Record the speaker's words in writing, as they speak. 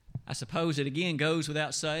I suppose it again goes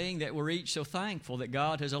without saying that we're each so thankful that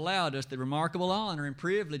God has allowed us the remarkable honor and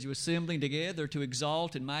privilege of assembling together to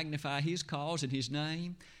exalt and magnify His cause and His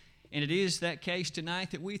name. And it is that case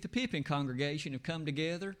tonight that we at the Pippin congregation have come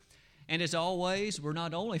together. And as always, we're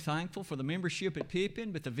not only thankful for the membership at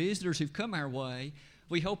Pippin, but the visitors who've come our way.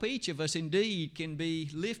 We hope each of us indeed can be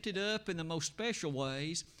lifted up in the most special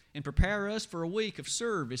ways and prepare us for a week of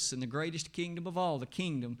service in the greatest kingdom of all, the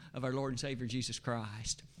kingdom of our Lord and Savior Jesus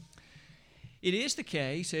Christ. It is the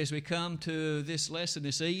case, as we come to this lesson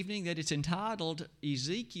this evening, that it's entitled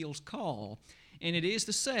Ezekiel's Call, and it is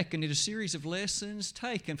the second in a series of lessons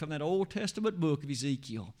taken from that Old Testament book of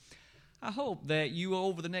Ezekiel. I hope that you,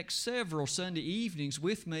 over the next several Sunday evenings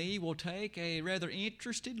with me, will take a rather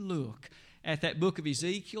interested look at that book of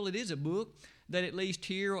Ezekiel. It is a book that, at least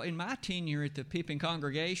here in my tenure at the Pippin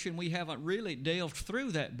congregation, we haven't really delved through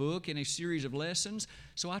that book in a series of lessons.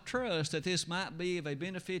 So I trust that this might be of a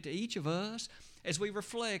benefit to each of us as we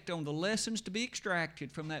reflect on the lessons to be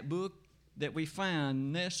extracted from that book that we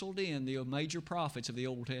find nestled in the major prophets of the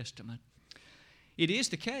Old Testament. It is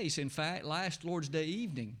the case, in fact, last Lord's Day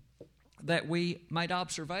evening, that we made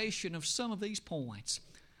observation of some of these points.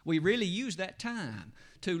 We really used that time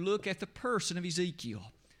to look at the person of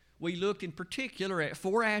Ezekiel. We looked in particular at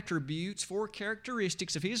 4 attributes, 4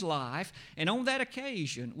 characteristics of his life, and on that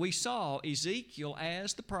occasion we saw Ezekiel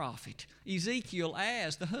as the prophet, Ezekiel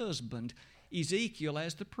as the husband, Ezekiel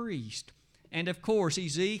as the priest, and of course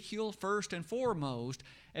Ezekiel first and foremost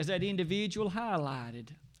as that individual highlighted,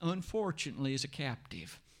 unfortunately, as a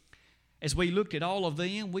captive. As we looked at all of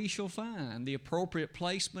them, we shall find the appropriate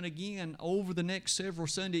placement again over the next several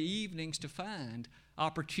Sunday evenings to find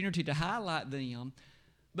opportunity to highlight them.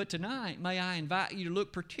 But tonight, may I invite you to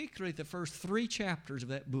look particularly at the first 3 chapters of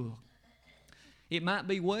that book. It might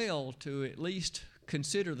be well to at least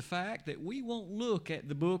consider the fact that we won't look at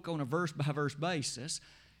the book on a verse-by-verse basis.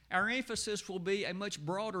 Our emphasis will be a much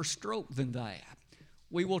broader stroke than that.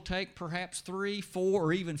 We will take perhaps 3, 4,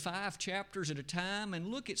 or even 5 chapters at a time and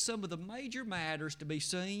look at some of the major matters to be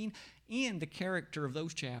seen in the character of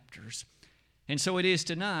those chapters. And so it is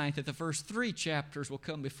tonight that the first 3 chapters will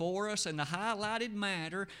come before us, and the highlighted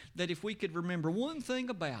matter that if we could remember one thing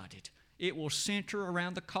about it, it will center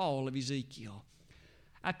around the call of Ezekiel.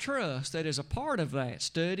 I trust that as a part of that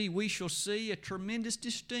study, we shall see a tremendous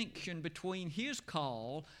distinction between his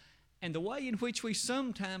call and the way in which we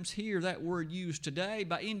sometimes hear that word used today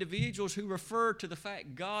by individuals who refer to the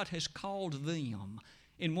fact God has called them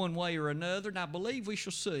in one way or another. And I believe we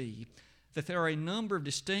shall see that there are a number of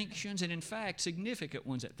distinctions, and in fact significant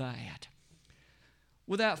ones at that.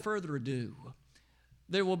 Without further ado,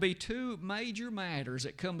 there will be 2 major matters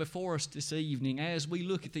that come before us this evening as we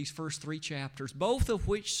look at these first 3 chapters, both of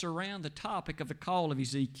which surround the topic of the call of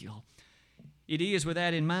Ezekiel. It is with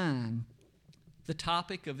that in mind, the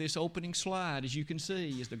topic of this opening slide, as you can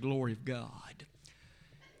see, is the glory of God.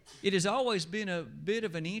 It has always been a bit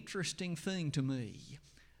of an interesting thing to me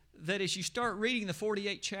that as you start reading the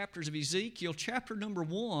 48 chapters of Ezekiel, chapter number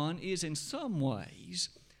 1 is in some ways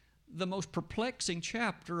the most perplexing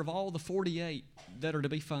chapter of all the 48 that are to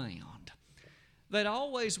be found. That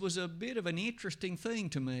always was a bit of an interesting thing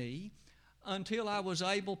to me until I was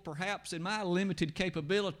able, perhaps in my limited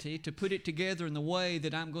capability, to put it together in the way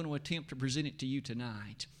that I'm going to attempt to present it to you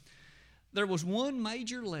tonight. There was one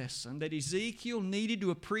major lesson that Ezekiel needed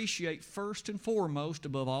to appreciate first and foremost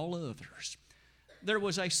above all others. There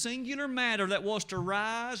was a singular matter that was to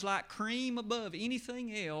rise like cream above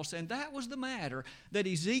anything else, and that was the matter that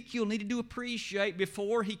Ezekiel needed to appreciate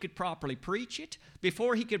before he could properly preach it,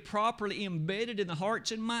 before he could properly embed it in the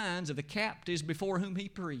hearts and minds of the captives before whom he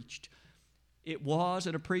preached. It was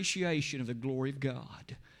an appreciation of the glory of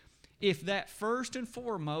God. If that first and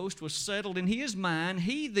foremost was settled in his mind,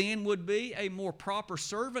 he then would be a more proper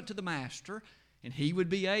servant to the master, and he would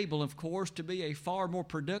be able, of course, to be a far more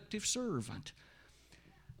productive servant.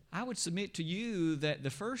 I would submit to you that the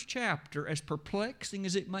first chapter, as perplexing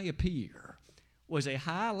as it may appear, was a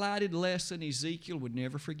highlighted lesson Ezekiel would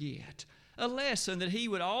never forget. A lesson that he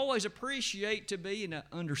would always appreciate to be an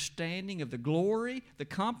understanding of the glory, the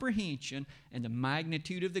comprehension, and the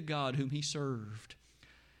magnitude of the God whom he served.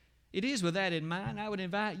 It is with that in mind, I would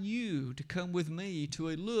invite you to come with me to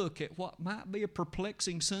a look at what might be a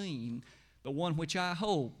perplexing scene, but one which I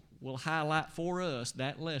hope will highlight for us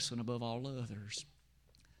that lesson above all others.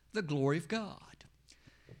 The glory of God.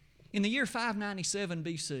 In the year 597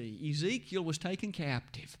 BC, Ezekiel was taken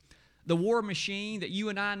captive. The war machine that you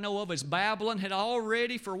and I know of as Babylon had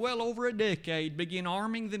already for well over a decade begun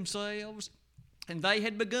arming themselves, and they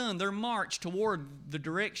had begun their march toward the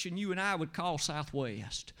direction you and I would call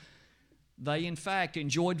southwest. They, in fact,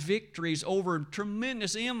 enjoyed victories over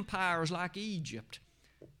tremendous empires like Egypt.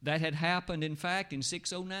 That had happened, in fact, in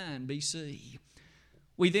 609 BC.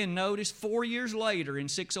 We then notice 4 years later, in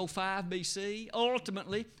 605 BC,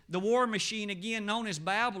 ultimately, the war machine, again known as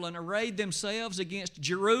Babylon, arrayed themselves against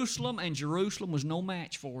Jerusalem, and Jerusalem was no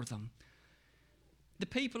match for them. The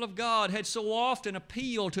people of God had so often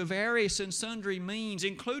appealed to various and sundry means,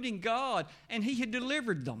 including God, and He had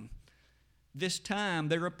delivered them. This time,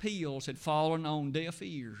 their appeals had fallen on deaf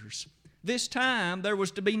ears. This time, there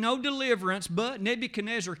was to be no deliverance, but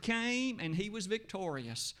Nebuchadnezzar came, and he was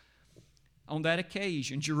victorious. On that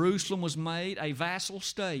occasion, Jerusalem was made a vassal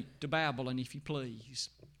state to Babylon, if you please.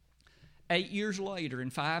 8 years later, in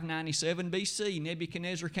 597 BC,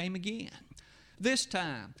 Nebuchadnezzar came again. This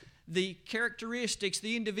time, the characteristics,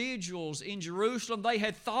 the individuals in Jerusalem, they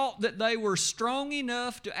had thought that they were strong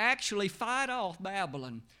enough to actually fight off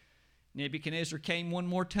Babylon. Nebuchadnezzar came one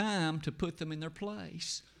more time to put them in their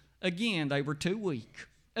place. Again, they were too weak.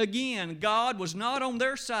 Again, God was not on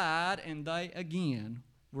their side, and they again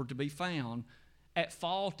were to be found at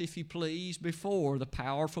fault, if you please, before the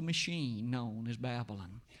powerful machine known as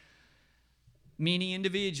Babylon. Many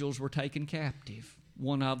individuals were taken captive.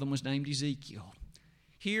 One of them was named Ezekiel.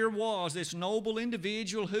 Here was this noble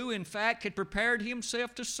individual who, in fact, had prepared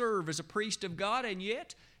himself to serve as a priest of God, and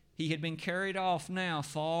yet he had been carried off now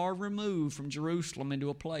far removed from Jerusalem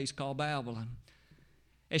into a place called Babylon.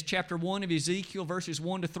 As chapter 1 of Ezekiel, verses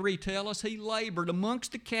 1 to 3 tell us, he labored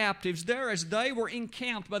amongst the captives there as they were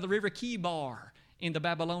encamped by the river Kibar in the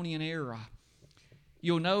Babylonian era.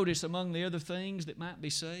 You'll notice among the other things that might be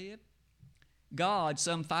said, God,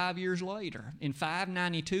 some 5 years later, in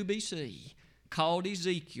 592 BC, called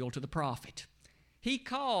Ezekiel to the prophet. He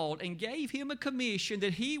called and gave him a commission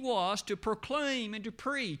that he was to proclaim and to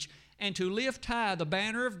preach and to lift high the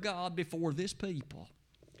banner of God before this people.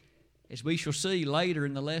 As we shall see later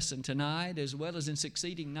in the lesson tonight, as well as in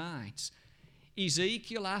succeeding nights,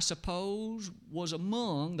 Ezekiel, I suppose, was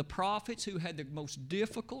among the prophets who had the most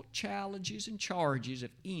difficult challenges and charges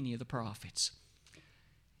of any of the prophets.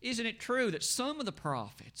 Isn't it true that some of the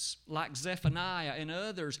prophets, like Zephaniah and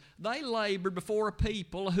others, they labored before a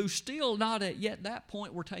people who still not yet that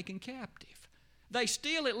point were taken captive? They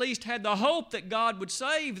still at least had the hope that God would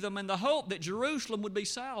save them and the hope that Jerusalem would be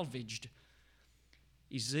salvaged.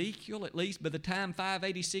 Ezekiel, at least by the time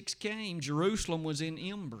 586 came, Jerusalem was in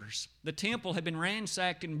embers. The temple had been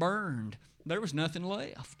ransacked and burned. There was nothing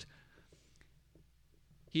left.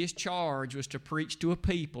 His charge was to preach to a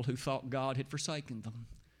people who thought God had forsaken them.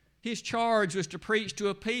 His charge was to preach to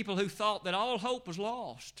a people who thought that all hope was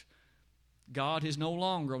lost. God is no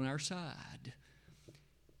longer on our side.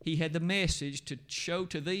 He had the message to show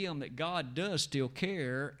to them that God does still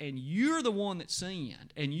care, and you're the one that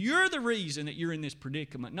sinned, and you're the reason that you're in this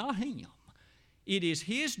predicament, not Him. It is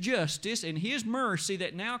His justice and His mercy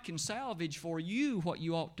that now can salvage for you what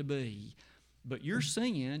you ought to be. But your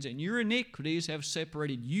sins and your iniquities have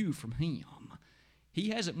separated you from Him. He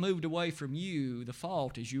hasn't moved away from you. The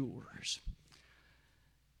fault is yours.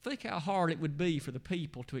 Think how hard it would be for the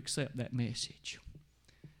people to accept that message.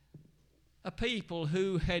 A people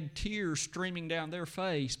who had tears streaming down their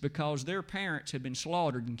face because their parents had been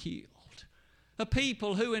slaughtered and killed. A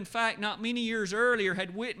people who, in fact, not many years earlier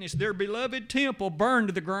had witnessed their beloved temple burned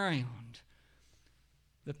to the ground.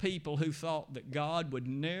 The people who thought that God would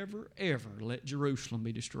never, ever let Jerusalem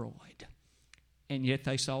be destroyed. And yet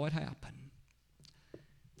they saw it happen.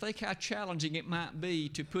 Think how challenging it might be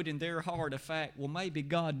to put in their heart a fact, well, maybe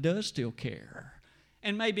God does still care.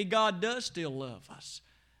 And maybe God does still love us.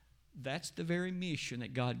 That's the very mission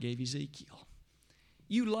that God gave Ezekiel.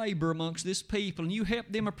 You labor amongst this people and you help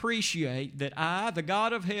them appreciate that I, the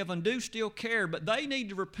God of heaven, do still care, but they need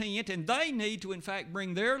to repent and they need to, in fact,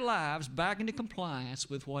 bring their lives back into compliance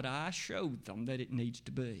with what I showed them that it needs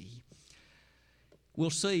to be. We'll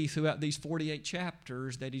see throughout these 48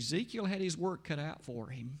 chapters that Ezekiel had his work cut out for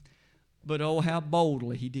him, but oh, how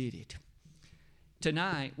boldly he did it.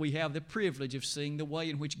 Tonight, we have the privilege of seeing the way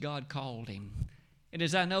in which God called him. And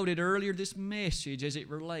as I noted earlier, this message as it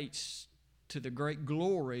relates to the great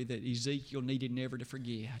glory that Ezekiel needed never to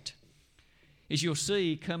forget. As you'll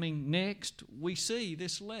see coming next, we see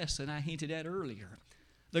this lesson I hinted at earlier.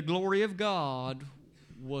 The glory of God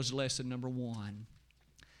was lesson number 1.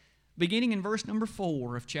 Beginning in verse number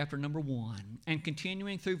 4 of chapter number 1 and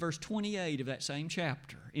continuing through verse 28 of that same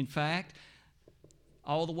chapter. In fact,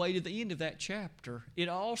 all the way to the end of that chapter, it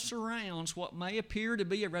all surrounds what may appear to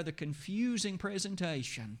be a rather confusing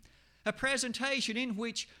presentation. A presentation in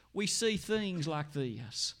which we see things like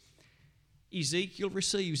this. Ezekiel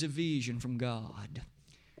receives a vision from God.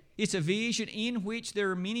 It's a vision in which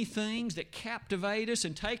there are many things that captivate us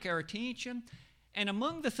and take our attention. And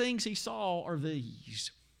among the things he saw are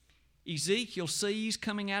these. Ezekiel sees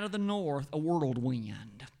coming out of the north a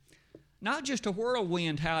whirlwind. Not just a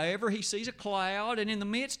whirlwind, however, he sees a cloud, and in the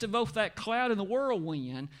midst of both that cloud and the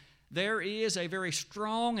whirlwind, there is a very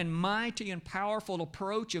strong and mighty and powerful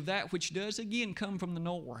approach of that which does again come from the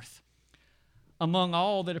north. Among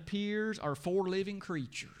all that appears are 4 living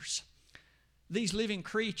creatures. These living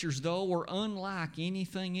creatures, though, are unlike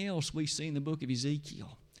anything else we see in the book of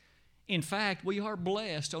Ezekiel. In fact, we are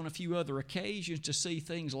blessed on a few other occasions to see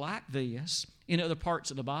things like this in other parts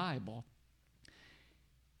of the Bible.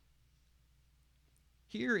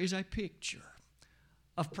 Here is a picture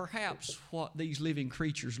of perhaps what these living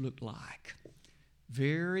creatures look like.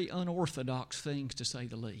 Very unorthodox things, to say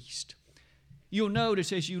the least. You'll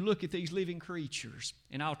notice as you look at these living creatures,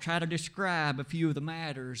 and I'll try to describe a few of the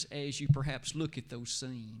matters as you perhaps look at those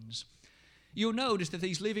scenes. You'll notice that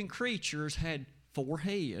these living creatures had 4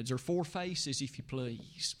 heads, or 4 faces, if you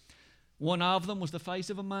please. One of them was the face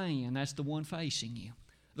of a man. That's the one facing you.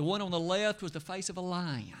 The one on the left was the face of a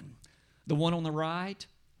lion. The one on the right,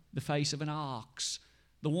 the face of an ox.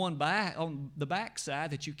 The one back on the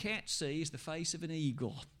backside that you can't see is the face of an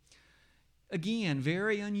eagle. Again,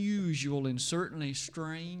 very unusual and certainly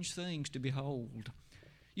strange things to behold.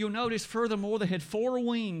 You'll notice furthermore they had 4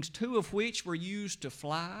 wings, 2 of which were used to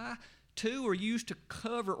fly, 2 were used to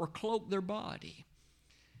cover or cloak their body.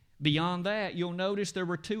 Beyond that, you'll notice there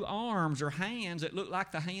were 2 arms or hands that looked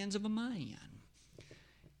like the hands of a man.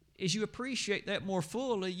 As you appreciate that more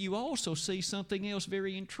fully, you also see something else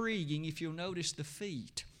very intriguing if you'll notice the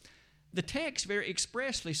feet. The text very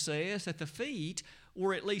expressly says that the feet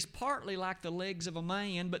were at least partly like the legs of a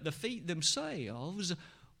man, but the feet themselves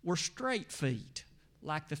were straight feet,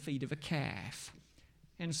 like the feet of a calf.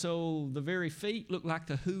 And so the very feet looked like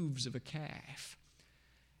the hooves of a calf.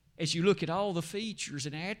 As you look at all the features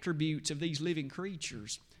and attributes of these living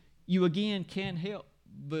creatures, you again can't help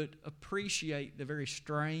but appreciate the very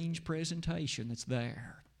strange presentation that's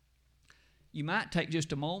there. You might take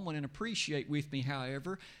just a moment and appreciate with me,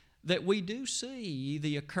 however, that we do see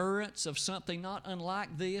the occurrence of something not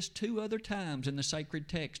unlike this 2 other times in the sacred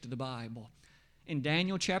text of the Bible. In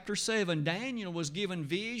Daniel chapter 7, Daniel was given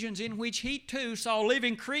visions in which he too saw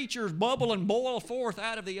living creatures bubble and boil forth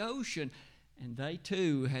out of the ocean, and they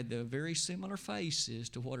too had the very similar faces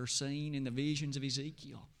to what are seen in the visions of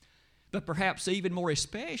Ezekiel. But perhaps even more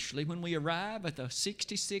especially when we arrive at the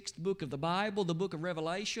 66th book of the Bible, the book of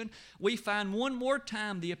Revelation, we find one more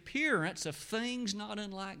time the appearance of things not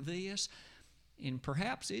unlike this. And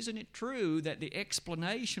perhaps isn't it true that the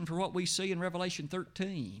explanation for what we see in Revelation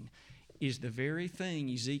 13 is the very thing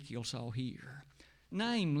Ezekiel saw here?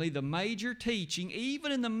 Namely, the major teaching,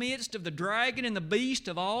 even in the midst of the dragon and the beast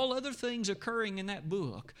of all other things occurring in that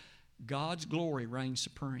book, God's glory reigns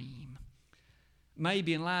supreme.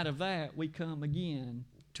 Maybe in light of that, we come again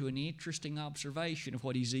to an interesting observation of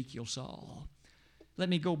what Ezekiel saw. Let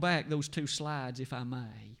me go back those 2 slides, if I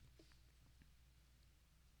may.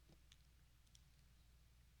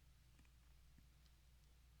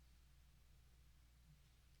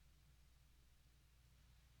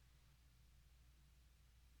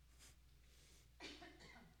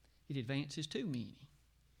 It advances too many.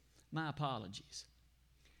 My apologies.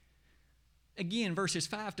 Again, verses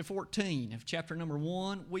 5 to 14 of chapter number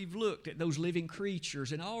 1, we've looked at those living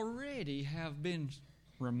creatures and already have been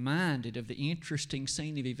reminded of the interesting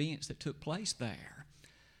scene of events that took place there.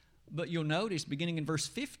 But you'll notice, beginning in verse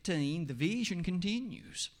 15, the vision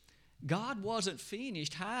continues. God wasn't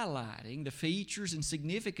finished highlighting the features and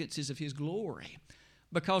significances of His glory,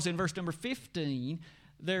 because in verse number 15,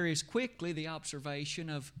 there is quickly the observation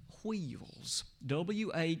of wheels,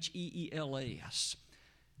 W-H-E-E-L-S.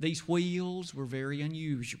 These wheels were very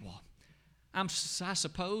unusual. I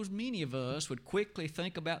suppose many of us would quickly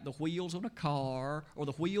think about the wheels on a car or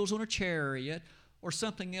the wheels on a chariot or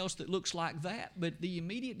something else that looks like that, but the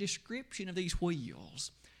immediate description of these wheels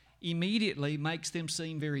immediately makes them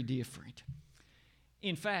seem very different.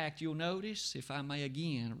 In fact, you'll notice, if I may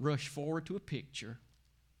again rush forward to a picture,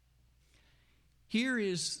 here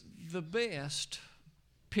is the best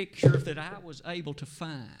picture that I was able to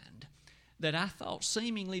find that I thought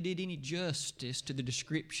seemingly did any justice to the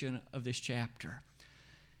description of this chapter.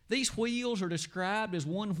 These wheels are described as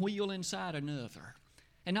one wheel inside another.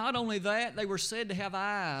 And not only that, they were said to have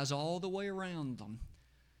eyes all the way around them.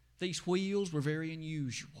 These wheels were very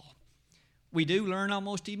unusual. We do learn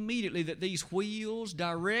almost immediately that these wheels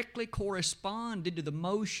directly corresponded to the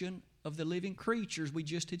motion of the living creatures we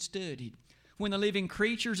just had studied. When the living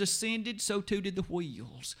creatures ascended, so too did the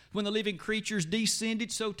wheels. When the living creatures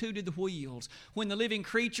descended, so too did the wheels. When the living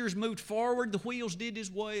creatures moved forward, the wheels did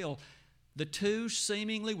as well. The two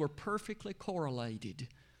seemingly were perfectly correlated.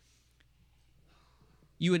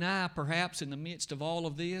 You and I, perhaps in the midst of all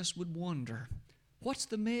of this, would wonder, what's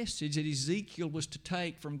the message that Ezekiel was to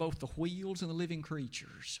take from both the wheels and the living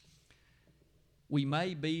creatures? We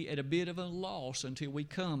may be at a bit of a loss until we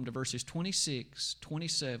come to verses 26,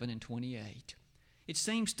 27, and 28. It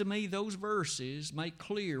seems to me those verses make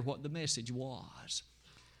clear what the message was.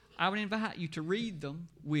 I would invite you to read them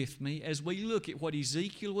with me as we look at what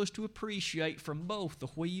Ezekiel was to appreciate from both the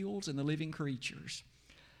wheels and the living creatures.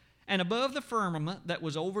 And above the firmament that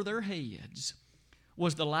was over their heads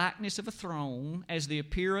was the likeness of a throne as the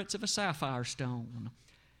appearance of a sapphire stone.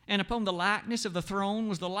 And upon the likeness of the throne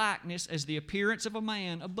was the likeness as the appearance of a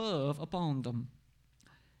man above upon them.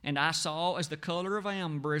 And I saw as the color of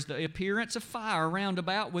amber, as the appearance of fire round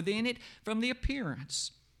about within it, from the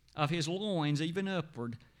appearance of his loins even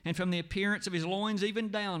upward, and from the appearance of his loins even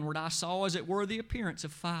downward, I saw as it were the appearance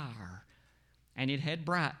of fire. And it had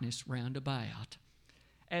brightness round about.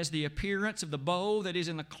 As the appearance of the bow that is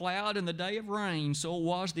in the cloud in the day of rain, so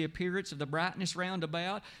was the appearance of the brightness round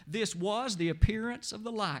about. This was the appearance of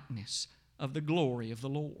the likeness of the glory of the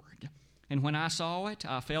Lord. And when I saw it,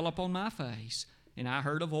 I fell upon my face, and I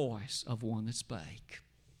heard a voice of one that spake.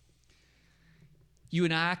 You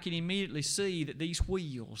and I can immediately see that these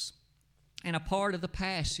wheels, and a part of the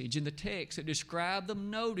passage in the text that described them,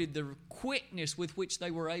 noted the quickness with which they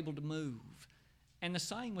were able to move. And the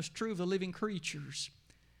same was true of the living creatures.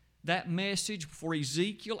 That message for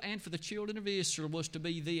Ezekiel and for the children of Israel was to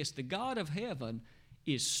be this: the God of heaven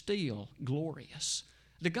is still glorious.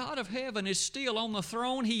 The God of heaven is still on the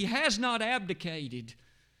throne. He has not abdicated.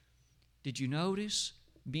 Did you notice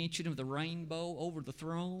mention of the rainbow over the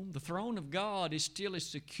throne? The throne of God is still as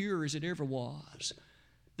secure as it ever was.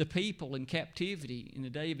 The people in captivity in the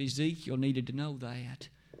day of Ezekiel needed to know that.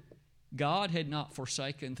 God had not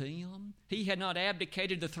forsaken them. He had not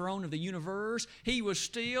abdicated the throne of the universe. He was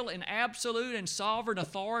still in absolute and sovereign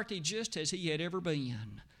authority just as he had ever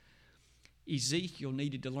been. Ezekiel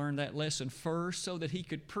needed to learn that lesson first so that he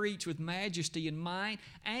could preach with majesty and might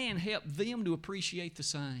and help them to appreciate the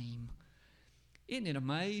same. Isn't it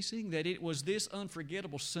amazing that it was this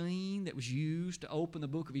unforgettable scene that was used to open the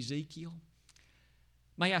book of Ezekiel?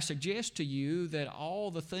 May I suggest to you that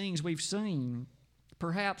all the things we've seen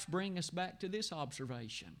perhaps bring us back to this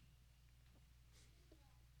observation.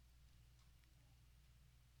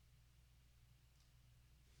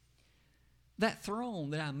 That throne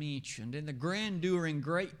that I mentioned and the grandeur and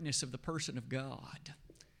greatness of the person of God,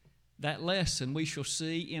 that lesson we shall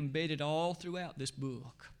see embedded all throughout this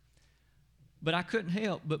book. But I couldn't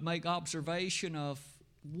help but make observation of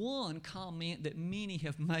one comment that many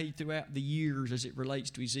have made throughout the years as it relates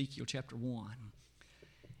to Ezekiel chapter 1.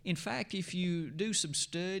 In fact, if you do some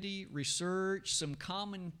study, research, some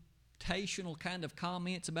commentational kind of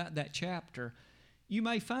comments about that chapter, you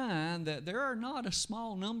may find that there are not a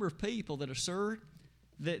small number of people that assert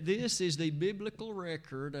that this is the biblical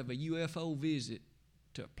record of a UFO visit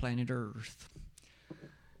to planet Earth.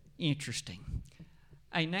 Interesting.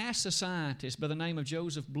 A NASA scientist by the name of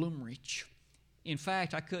Joseph Blumrich, in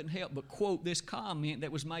fact, I couldn't help but quote this comment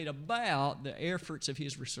that was made about the efforts of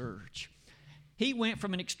his research. He went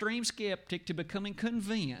from an extreme skeptic to becoming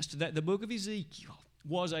convinced that the book of Ezekiel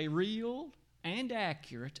was a real and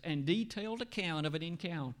accurate and detailed account of an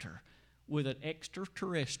encounter with an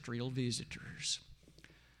extraterrestrial visitors.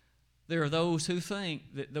 There are those who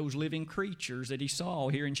think that those living creatures that he saw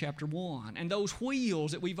here in chapter 1 and those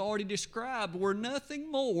wheels that we've already described were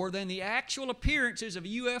nothing more than the actual appearances of a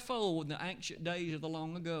UFO in the ancient days of the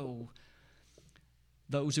long ago.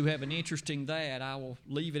 Those who have an interest in that, I will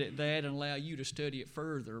leave it at that and allow you to study it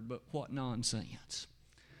further, but what nonsense.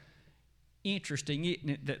 Interesting, isn't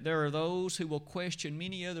it, that there are those who will question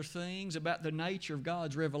many other things about the nature of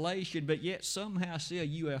God's revelation, but yet somehow see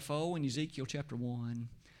a UFO in Ezekiel chapter 1.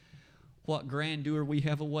 What grandeur we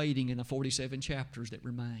have awaiting in the 47 chapters that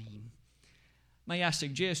remain. May I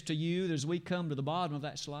suggest to you that as we come to the bottom of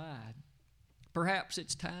that slide, perhaps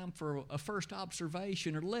it's time for a first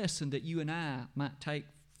observation or lesson that you and I might take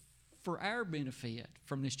for our benefit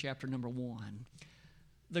from this chapter number 1,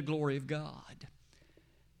 the glory of God.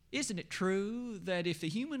 Isn't it true that if the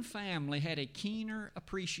human family had a keener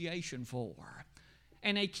appreciation for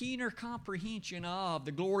and a keener comprehension of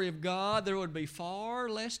the glory of God, there would be far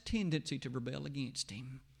less tendency to rebel against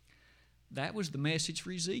Him? That was the message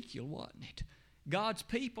for Ezekiel, wasn't it? God's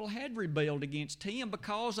people had rebelled against Him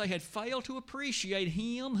because they had failed to appreciate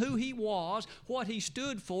Him, who He was, what He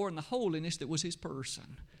stood for, and the holiness that was His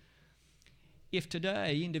person. If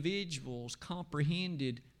today individuals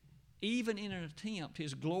comprehended, even in an attempt,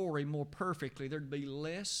 His glory more perfectly, there'd be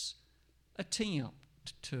less attempt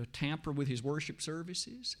to tamper with His worship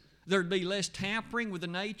services. There'd be less tampering with the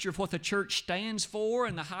nature of what the church stands for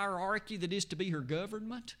and the hierarchy that is to be her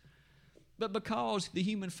government. But because the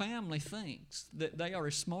human family thinks that they are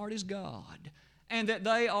as smart as God and that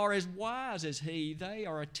they are as wise as He, they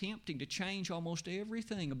are attempting to change almost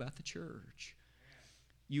everything about the church.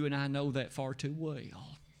 You and I know that far too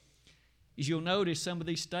well. As you'll notice some of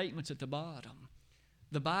these statements at the bottom,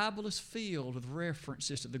 the Bible is filled with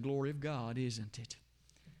references to the glory of God, isn't it?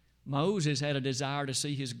 Moses had a desire to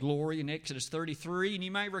see His glory in Exodus 33, and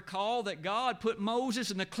you may recall that God put Moses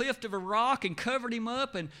in the cleft of a rock and covered him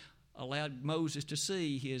up and allowed Moses to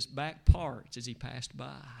see his back parts as he passed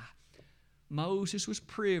by. Moses was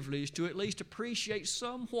privileged to at least appreciate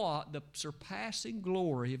somewhat the surpassing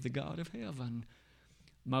glory of the God of heaven.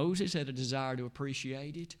 Moses had a desire to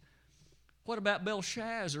appreciate it. What about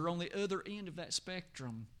Belshazzar on the other end of that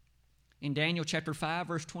spectrum? In Daniel chapter 5,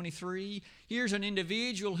 verse 23, here's an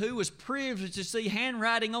individual who was privileged to see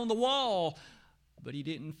handwriting on the wall, but he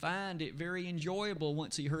didn't find it very enjoyable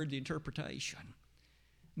once he heard the interpretation.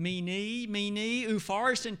 Mene,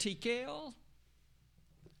 Upharsin, and Tekel.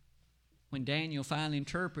 When Daniel finally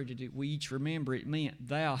interpreted it, we each remember it meant,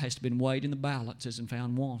 thou hast been weighed in the balances and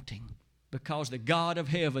found wanting, because the God of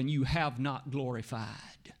heaven you have not glorified.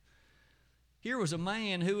 Here was a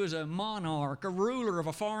man who was a monarch, a ruler of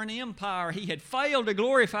a foreign empire. He had failed to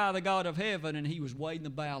glorify the God of heaven, and he was weighed in the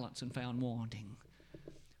balance and found wanting.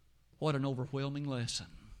 What an overwhelming lesson.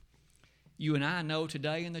 You and I know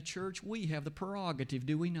today in the church we have the prerogative,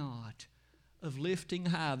 do we not, of lifting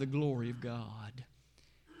high the glory of God.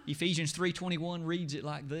 Ephesians 3:21 reads it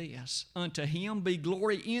like this, unto Him be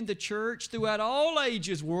glory in the church throughout all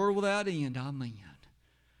ages, world without end. Amen.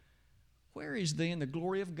 Where is then the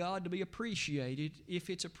glory of God to be appreciated if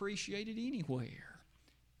it's appreciated anywhere?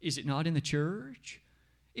 Is it not in the church?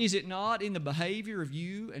 Is it not in the behavior of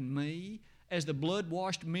you and me as the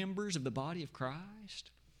blood-washed members of the body of Christ?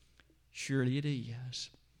 Surely it is.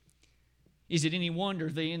 Is it any wonder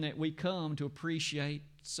then that we come to appreciate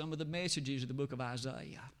some of the messages of the book of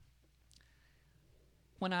Isaiah?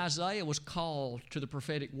 When Isaiah was called to the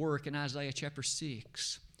prophetic work in Isaiah chapter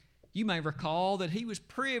 6, you may recall that he was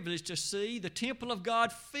privileged to see the temple of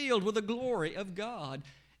God filled with the glory of God.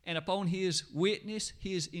 And upon his witness,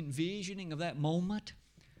 his envisioning of that moment,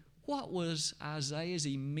 what was Isaiah's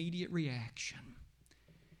immediate reaction?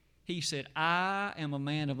 He said, I am a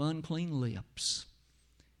man of unclean lips.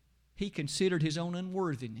 He considered his own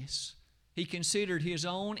unworthiness. He considered his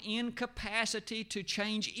own incapacity to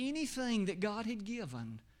change anything that God had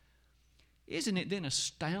given. Isn't it then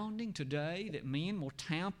astounding today that men will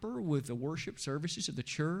tamper with the worship services of the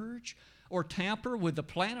church or tamper with the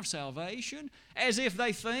plan of salvation as if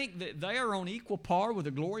they think that they are on equal par with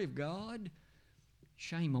the glory of God?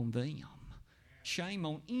 Shame on them. Shame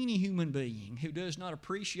on any human being who does not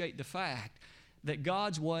appreciate the fact that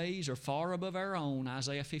God's ways are far above our own.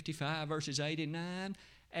 Isaiah 55 verses 8 and 9,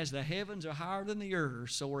 as the heavens are higher than the earth,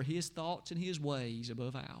 so are His thoughts and His ways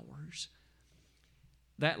above ours.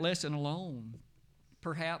 That lesson alone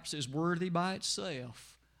perhaps is worthy by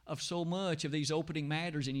itself of so much of these opening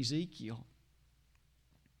matters in Ezekiel.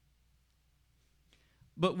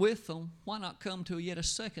 But with them, why not come to yet a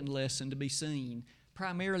second lesson to be seen,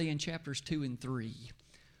 primarily in chapters 2 and 3.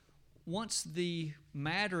 Once the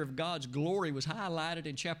matter of God's glory was highlighted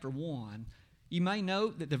in chapter 1, you may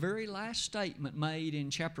note that the very last statement made in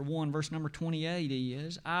chapter 1, verse number 28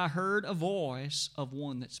 is, I heard a voice of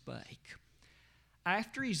one that spake.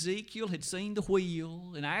 After Ezekiel had seen the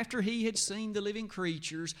wheel, and after he had seen the living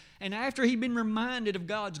creatures, and after he'd been reminded of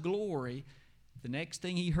God's glory, the next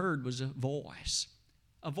thing he heard was a voice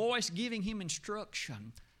giving him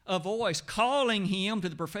instruction, a voice calling him to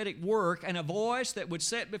the prophetic work, and a voice that would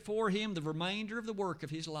set before him the remainder of the work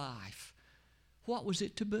of his life. What was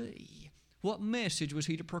it to be? What message was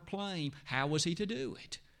he to proclaim? How was he to do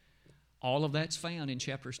it? All of that's found in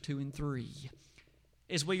chapters 2 and 3.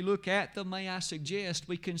 As we look at them, may I suggest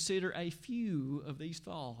we consider a few of these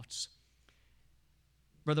thoughts.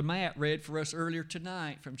 Brother Matt read for us earlier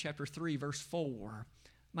tonight from chapter 3, verse 4.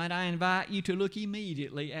 Might I invite you to look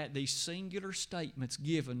immediately at these singular statements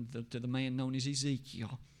given to the man known as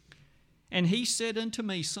Ezekiel. And he said unto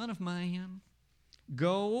me, Son of man,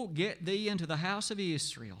 go, get thee into the house of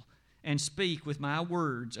Israel, and speak with my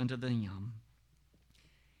words unto them.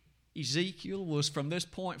 Ezekiel was from this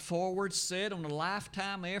point forward set on a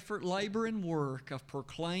lifetime effort, labor, and work of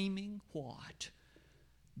proclaiming what?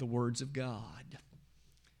 The words of God.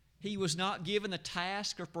 He was not given the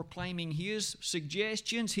task of proclaiming his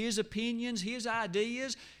suggestions, his opinions, his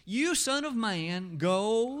ideas. You, son of man,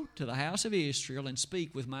 go to the house of Israel and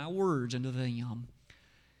speak with my words unto them.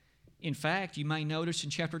 In fact, you may notice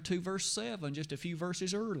in chapter 2, verse 7, just a few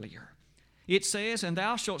verses earlier, it says, "And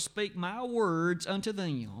thou shalt speak my words unto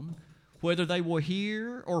them, whether they will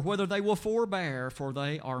hear or whether they will forbear, for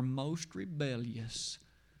they are most rebellious."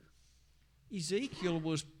 Ezekiel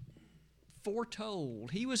was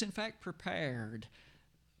foretold, he was in fact prepared,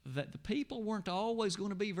 that the people weren't always going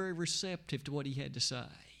to be very receptive to what he had to say.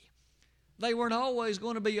 They weren't always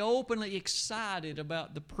going to be openly excited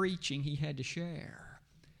about the preaching he had to share.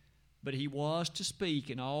 But he was to speak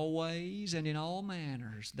in all ways and in all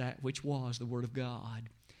manners that which was the Word of God.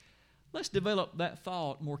 Let's develop that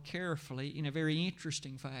thought more carefully in a very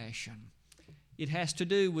interesting fashion. It has to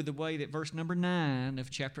do with the way that verse number 9 of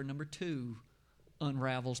chapter number 2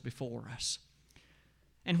 unravels before us.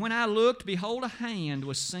 "And when I looked, behold, a hand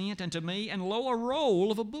was sent unto me, and lo, a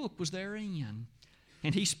roll of a book was therein.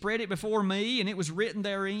 And he spread it before me, and it was written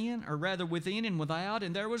therein, or rather within and without,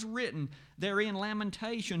 and there was written therein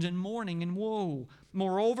lamentations and mourning and woe.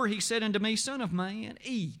 Moreover, he said unto me, Son of man,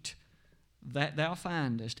 eat that thou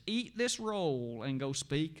findest. Eat this roll, and go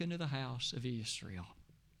speak unto the house of Israel."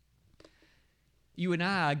 You and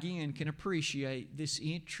I, again, can appreciate this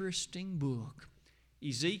interesting book.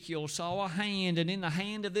 Ezekiel saw a hand, and in the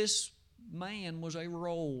hand of this man was a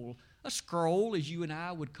roll, a scroll, as you and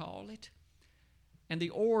I would call it. And the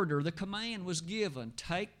order, the command was given,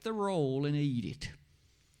 take the roll and eat it.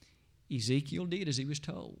 Ezekiel did as he was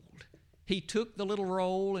told. He took the little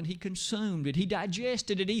roll and he consumed it. He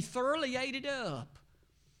digested it. He thoroughly ate it up.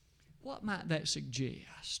 What might that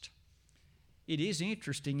suggest? It is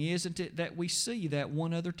interesting, isn't it, that we see that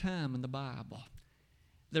one other time in the Bible.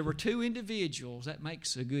 There were two individuals. That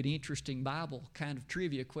makes a good, interesting Bible kind of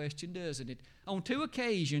trivia question, doesn't it? On two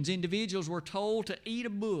occasions, individuals were told to eat a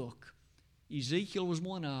book. Ezekiel was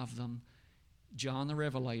one of them. John the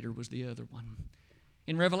Revelator was the other one.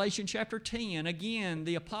 In Revelation chapter 10, again,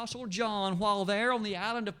 the Apostle John, while there on the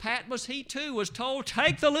island of Patmos, he too was told,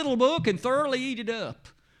 take the little book and thoroughly eat it up.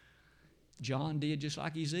 John did just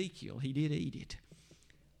like Ezekiel. He did eat it.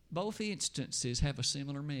 Both instances have a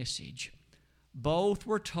similar message. Both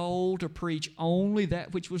were told to preach only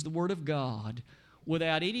that which was the Word of God,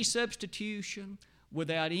 without any substitution,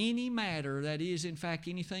 without any matter that is, in fact,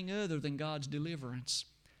 anything other than God's deliverance.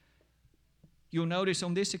 You'll notice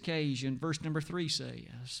on this occasion, verse number 3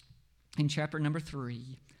 says, in chapter number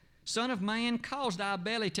 3, Son of man, cause thy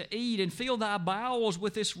belly to eat, and fill thy bowels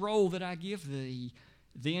with this roll that I give thee.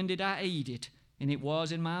 Then did I eat it, and it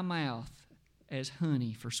was in my mouth as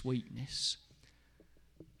honey for sweetness.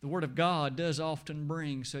 The Word of God does often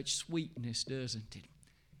bring such sweetness, doesn't it?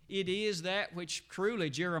 It is that which truly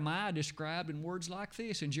Jeremiah described in words like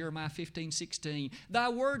this in Jeremiah 15:16. Thy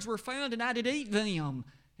words were found, and I did eat them,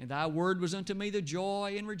 and thy word was unto me the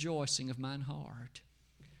joy and rejoicing of mine heart.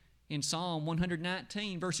 In Psalm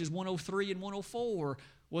 119, verses 103 and 104,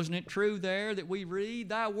 wasn't it true there that we read,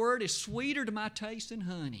 Thy word is sweeter to my taste than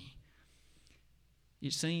honey?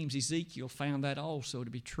 It seems Ezekiel found that also to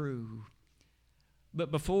be true.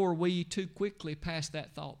 But before we too quickly pass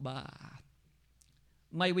that thought by,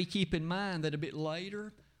 may we keep in mind that a bit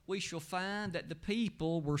later we shall find that the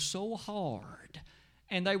people were so hard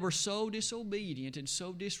and they were so disobedient and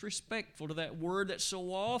so disrespectful to that word that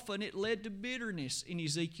so often it led to bitterness in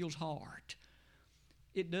Ezekiel's heart.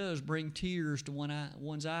 It does bring tears to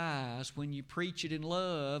one's eyes when you preach it in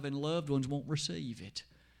love and loved ones won't receive it.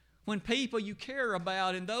 When people you care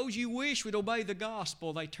about and those you wish would obey the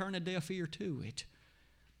gospel, they turn a deaf ear to it.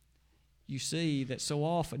 You see that so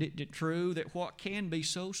often isn't it true that what can be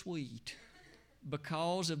so sweet,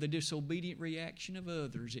 because of the disobedient reaction of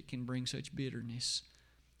others, it can bring such bitterness.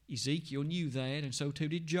 Ezekiel knew that, and so too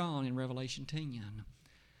did John in Revelation 10.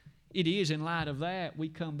 It is in light of that we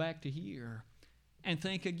come back to here and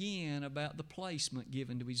think again about the placement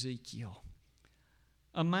given to Ezekiel.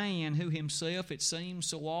 A man who himself, it seems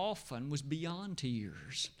so often, was beyond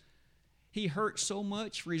tears. He hurt so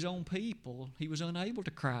much for his own people, he was unable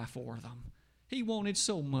to cry for them. He wanted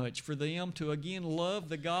so much for them to again love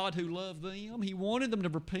the God who loved them. He wanted them to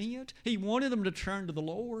repent. He wanted them to turn to the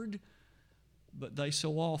Lord. But they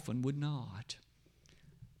so often would not.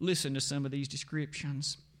 Listen to some of these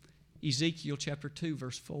descriptions. Ezekiel chapter 2,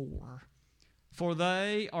 verse 4. For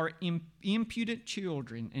they are impudent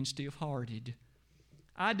children and stiff-hearted.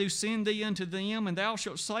 I do send thee unto them, and thou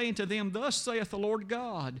shalt say unto them, Thus saith the Lord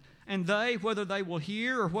God, and they, whether they will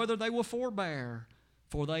hear or whether they will forbear,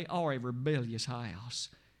 for they are a rebellious house,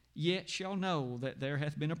 yet shall know that there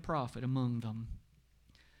hath been a prophet among them.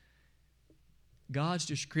 God's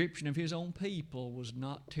description of His own people was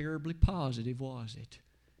not terribly positive, was it?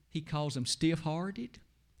 He calls them stiff-hearted.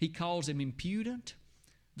 He calls them impudent.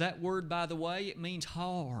 That word, by the way, it means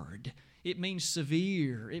hard. It means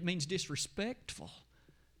severe. It means disrespectful.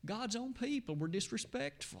 God's own people were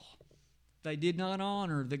disrespectful. They did not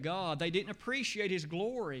honor the God. They didn't appreciate His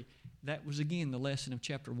glory. That was, again, the lesson of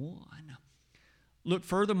chapter 1. Look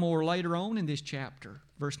furthermore later on in this chapter,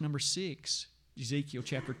 verse number 6, Ezekiel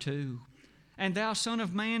chapter 2. And thou, son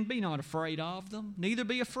of man, be not afraid of them, neither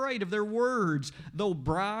be afraid of their words, though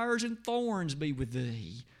briars and thorns be with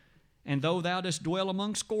thee. And though thou dost dwell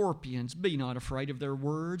among scorpions, be not afraid of their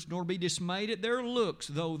words, nor be dismayed at their looks,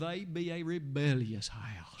 though they be a rebellious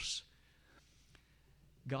house.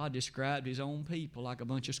 God described His own people like a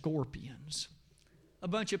bunch of scorpions. A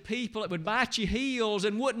bunch of people that would bite your heels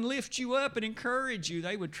and wouldn't lift you up and encourage you.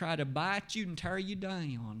 They would try to bite you and tear you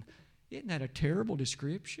down. Isn't that a terrible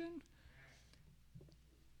description?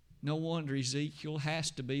 No wonder Ezekiel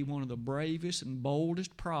has to be one of the bravest and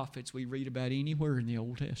boldest prophets we read about anywhere in the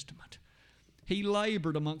Old Testament. He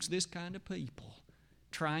labored amongst this kind of people,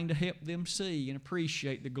 trying to help them see and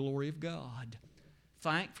appreciate the glory of God.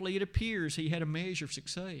 Thankfully, it appears he had a measure of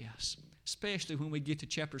success, especially when we get to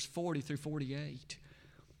chapters 40 through 48.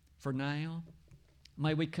 For now,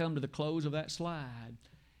 may we come to the close of that slide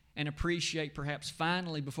and appreciate perhaps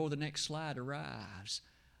finally before the next slide arrives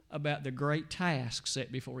about the great task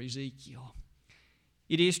set before Ezekiel.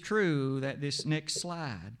 It is true that this next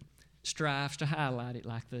slide strives to highlight it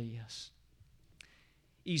like this.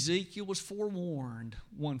 Ezekiel was forewarned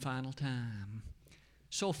one final time.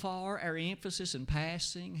 So far, our emphasis in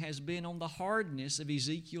passing has been on the hardness of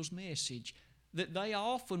Ezekiel's message, that they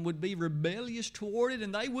often would be rebellious toward it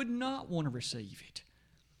and they would not want to receive it.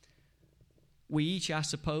 We each, I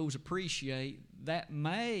suppose, appreciate that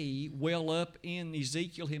may well up in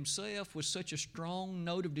Ezekiel himself with such a strong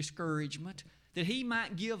note of discouragement that he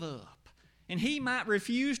might give up and he might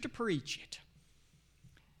refuse to preach it.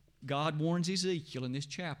 God warns Ezekiel in this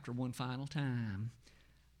chapter one final time.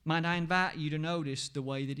 Might I invite you to notice the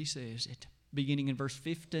way that he says it, beginning in verse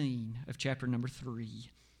 15 of chapter number 3.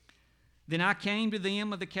 Then I came to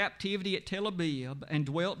them of the captivity at Tel Abib and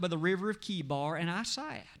dwelt by the river of Chebar, and I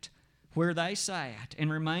sat where they sat,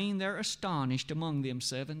 and remained there astonished among them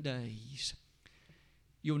 7 days.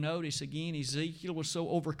 You'll notice again, Ezekiel was so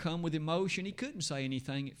overcome with emotion, he couldn't say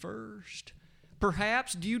anything at first.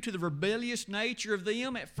 Perhaps due to the rebellious nature of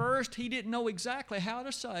them, at first he didn't know exactly how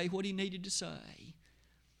to say what he needed to say.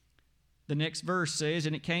 The next verse says,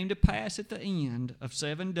 And it came to pass at the end of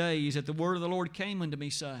 7 days that the word of the Lord came unto me,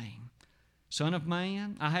 saying, Son of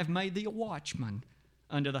man, I have made thee a watchman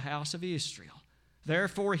unto the house of Israel.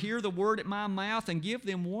 Therefore hear the word at my mouth, and give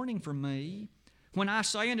them warning from me. When I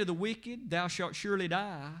say unto the wicked, Thou shalt surely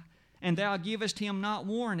die, and thou givest him not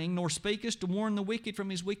warning, nor speakest to warn the wicked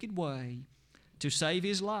from his wicked way, to save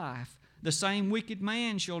his life, the same wicked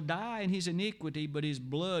man shall die in his iniquity, but his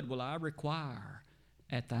blood will I require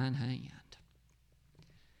at thine hand.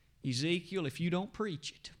 Ezekiel, if you don't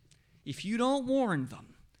preach it, if you don't warn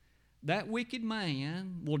them, that wicked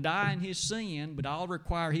man will die in his sin, but I'll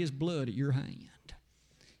require his blood at your hand.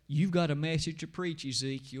 You've got a message to preach,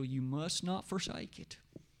 Ezekiel. You must not forsake it.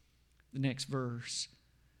 The next verse.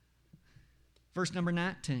 Verse number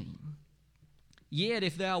 19. Yet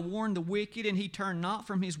if thou warn the wicked, and he turn not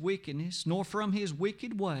from his wickedness, nor from his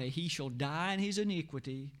wicked way, he shall die in his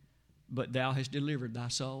iniquity, but thou hast delivered thy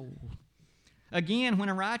soul. Again, when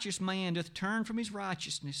a righteous man doth turn from his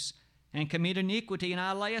righteousness, and commit iniquity, and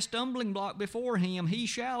I lay a stumbling block before him, he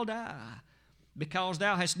shall die. Because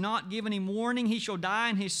thou hast not given him warning, he shall die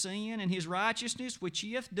in his sin, and his righteousness which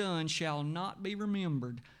he hath done shall not be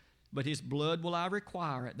remembered, but his blood will I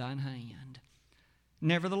require at thine hand.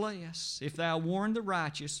 Nevertheless, if thou warn the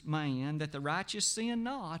righteous man that the righteous sin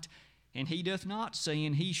not, and he doth not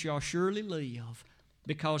sin, he shall surely live.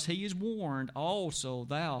 Because he is warned, also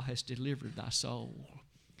thou hast delivered thy soul.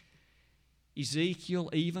 Ezekiel,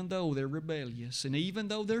 even though they're rebellious, and even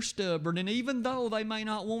though they're stubborn, and even though they may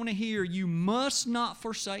not want to hear, you must not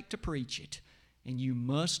forsake to preach it, and you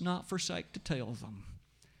must not forsake to tell them.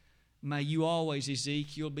 May you always,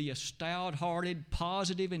 Ezekiel, be a stout-hearted,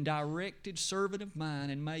 positive, and directed servant of mine,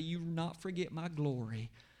 and may you not forget my glory,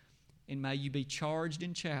 and may you be charged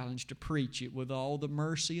and challenged to preach it with all the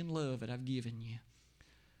mercy and love that I've given you.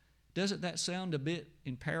 Doesn't that sound a bit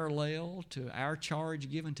in parallel to our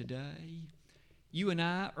charge given today? You and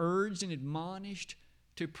I urged and admonished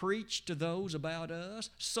to preach to those about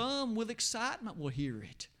us. Some with excitement will hear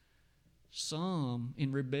it. Some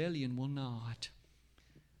in rebellion will not.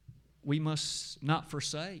 We must not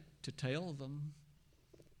forsake to tell them.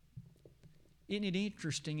 Isn't it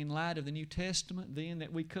interesting in light of the New Testament then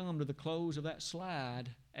that we come to the close of that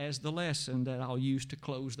slide as the lesson that I'll use to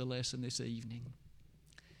close the lesson this evening?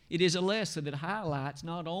 It is a lesson that highlights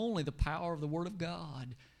not only the power of the Word of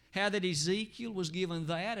God, how that Ezekiel was given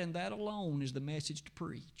that and that alone is the message to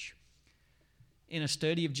preach. In a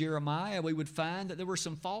study of Jeremiah, we would find that there were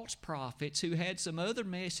some false prophets who had some other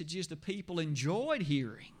messages the people enjoyed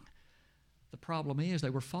hearing. The problem is they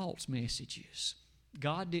were false messages.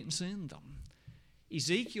 God didn't send them.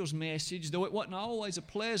 Ezekiel's message, though it wasn't always a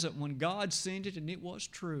pleasant one, God sent it and it was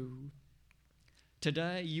true.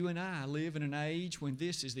 Today, you and I live in an age when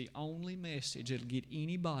this is the only message that'll get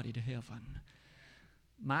anybody to heaven.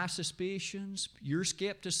 My suspicions, your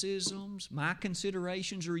skepticisms, my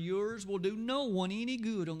considerations or yours will do no one any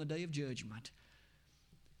good on the day of judgment.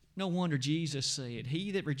 No wonder Jesus said,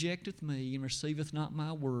 "He that rejecteth me and receiveth not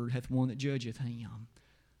my word hath one that judgeth him.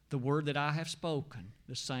 The word that I have spoken,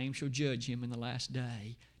 the same shall judge him in the last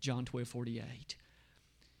day." John 12:48.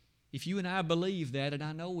 If you and I believe that, and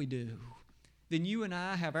I know we do, then you and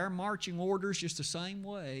I have our marching orders just the same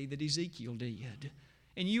way that Ezekiel did.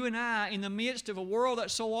 And you and I, in the midst of a world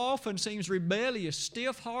that so often seems rebellious,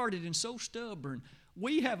 stiff-hearted, and so stubborn,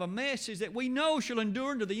 we have a message that we know shall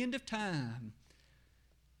endure to the end of time.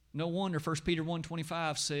 No wonder 1 Peter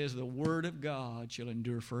 1:25 says, "The word of God shall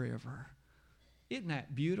endure forever." Isn't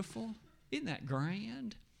that beautiful? Isn't that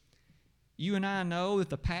grand? You and I know that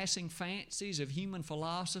the passing fancies of human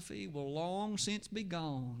philosophy will long since be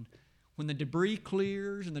gone. When the debris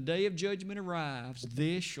clears and the day of judgment arrives,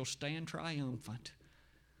 this shall stand triumphant.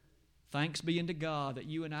 Thanks be unto God that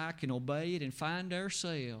you and I can obey it and find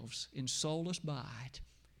ourselves in solace by it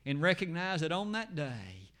and recognize that on that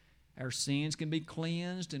day our sins can be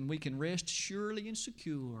cleansed and we can rest surely and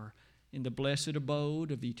secure in the blessed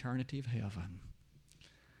abode of the eternity of heaven.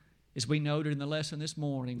 As we noted in the lesson this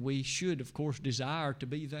morning, we should, of course, desire to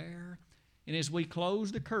be there. And as we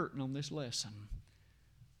close the curtain on this lesson,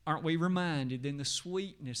 aren't we reminded then the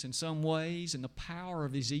sweetness in some ways and the power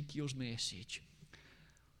of Ezekiel's message?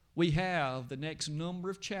 We have the next number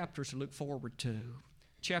of chapters to look forward to.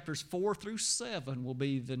 Chapters 4 through 7 will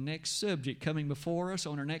be the next subject coming before us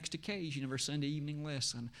on our next occasion of our Sunday evening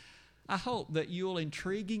lesson. I hope that you'll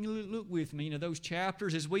intriguingly look with me into those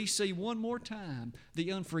chapters as we see one more time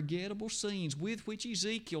the unforgettable scenes with which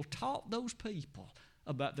Ezekiel taught those people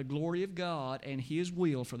about the glory of God and His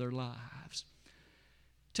will for their lives.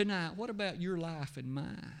 Tonight, what about your life and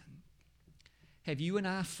mine? Have you and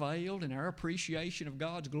I failed in our appreciation of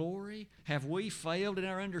God's glory? Have we failed in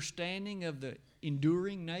our understanding of the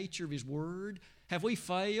enduring nature of His Word? Have we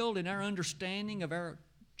failed in our understanding of our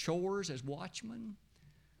chores as watchmen?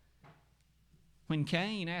 When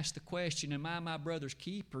Cain asked the question, "Am I my brother's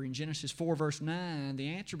keeper?" in Genesis 4 verse 9, the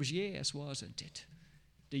answer was yes, wasn't it?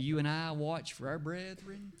 Do you and I watch for our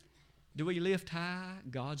brethren? Do we lift high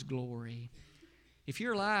God's glory? If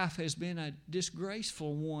your life has been a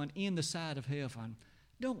disgraceful one in the sight of heaven,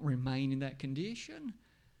 don't remain in that condition.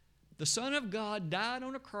 The Son of God died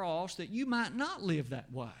on a cross that you might not live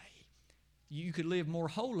that way. You could live more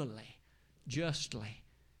holily, justly,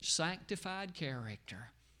 sanctified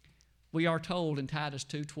character. We are told in Titus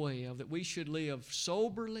 2:12 that we should live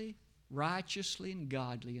soberly, righteously, and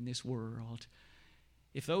godly in this world.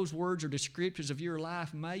 If those words are descriptives of your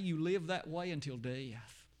life, may you live that way until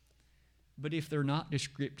death. But if they're not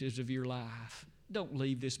descriptives of your life, don't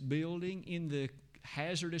leave this building in the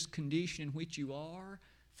hazardous condition in which you are.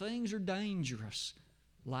 Things are dangerous.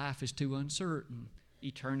 Life is too uncertain.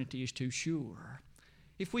 Eternity is too sure.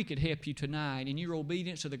 If we could help you tonight in your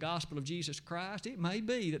obedience to the gospel of Jesus Christ, it may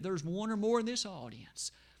be that there's one or more in this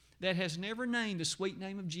audience that has never named the sweet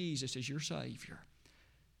name of Jesus as your Savior.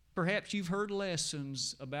 Perhaps you've heard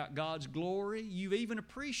lessons about God's glory. You've even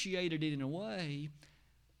appreciated it in a way,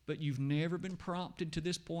 but you've never been prompted to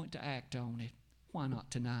this point to act on it. Why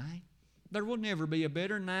not tonight? There will never be a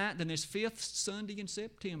better night than this 5th Sunday in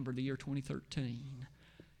September, the year 2013.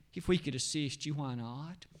 If we could assist you, why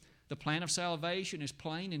not? The plan of salvation is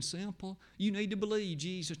plain and simple. You need to believe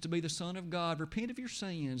Jesus to be the Son of God, repent of your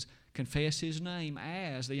sins, confess His name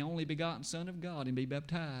as the only begotten Son of God, and be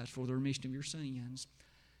baptized for the remission of your sins.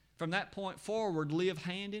 From that point forward, live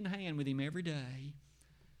hand in hand with Him every day.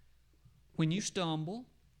 When you stumble,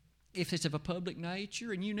 if it's of a public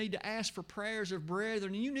nature and you need to ask for prayers of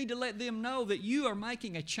brethren, and you need to let them know that you are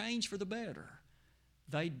making a change for the better,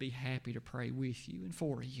 they'd be happy to pray with you and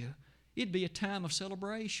for you. It'd be a time of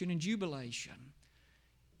celebration and jubilation.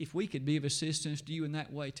 if we could be of assistance to you in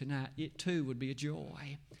that way tonight, it too would be a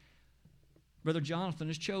joy. Brother Jonathan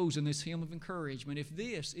has chosen this hymn of encouragement. If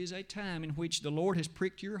this is a time in which the Lord has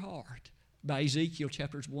pricked your heart by Ezekiel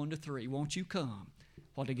chapters 1 to 3, won't you come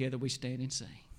while together we stand and sing?